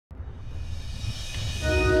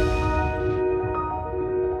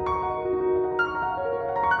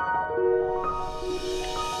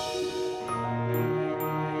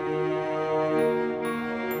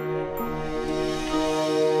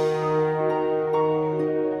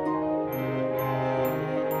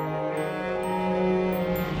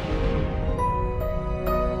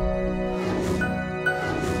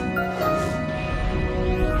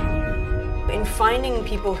finding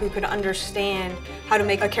people who could understand how to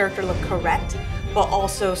make a character look correct, but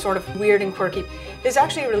also sort of weird and quirky, is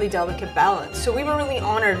actually a really delicate balance. So we were really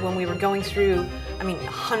honored when we were going through, I mean,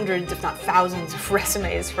 hundreds, if not thousands of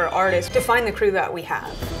resumes for artists to find the crew that we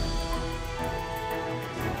have.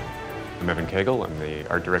 I'm Evan Cagle. I'm the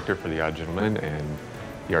art director for The Odd Gentleman and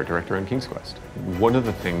the art director on King's Quest. One of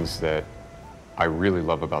the things that I really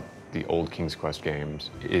love about the old King's Quest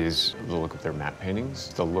games is the look of their matte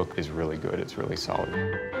paintings. The look is really good, it's really solid.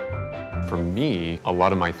 For me, a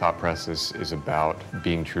lot of my thought process is about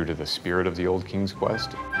being true to the spirit of the old King's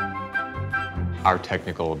Quest. Our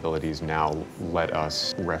technical abilities now let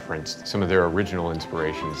us reference some of their original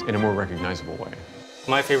inspirations in a more recognizable way.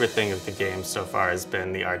 My favorite thing of the game so far has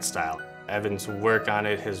been the art style. Evan's work on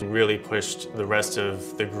it has really pushed the rest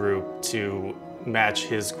of the group to match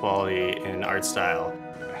his quality in art style.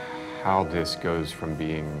 How this goes from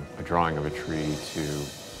being a drawing of a tree to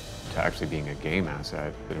actually being a game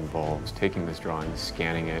asset, it involves taking this drawing,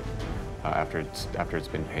 scanning it after it's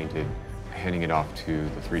been painted, handing it off to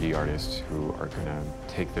the 3D artists who are going to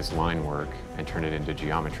take this line work and turn it into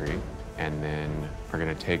geometry, and then are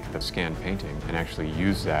going to take the scanned painting and actually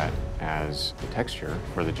use that as the texture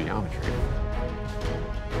for the geometry.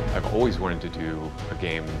 I've always wanted to do a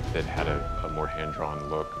game that had a more hand-drawn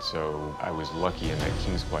look, so I was lucky in that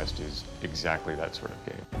King's Quest is exactly that sort of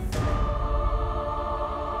game.